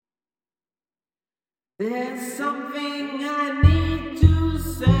There's something I need to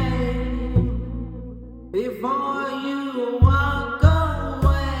say before you walk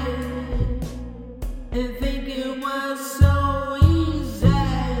away and think it was so easy.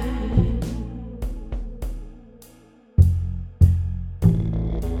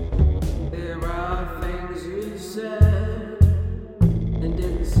 There are things you said and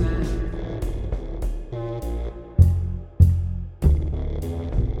didn't say.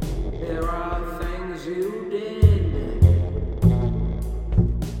 There are things you did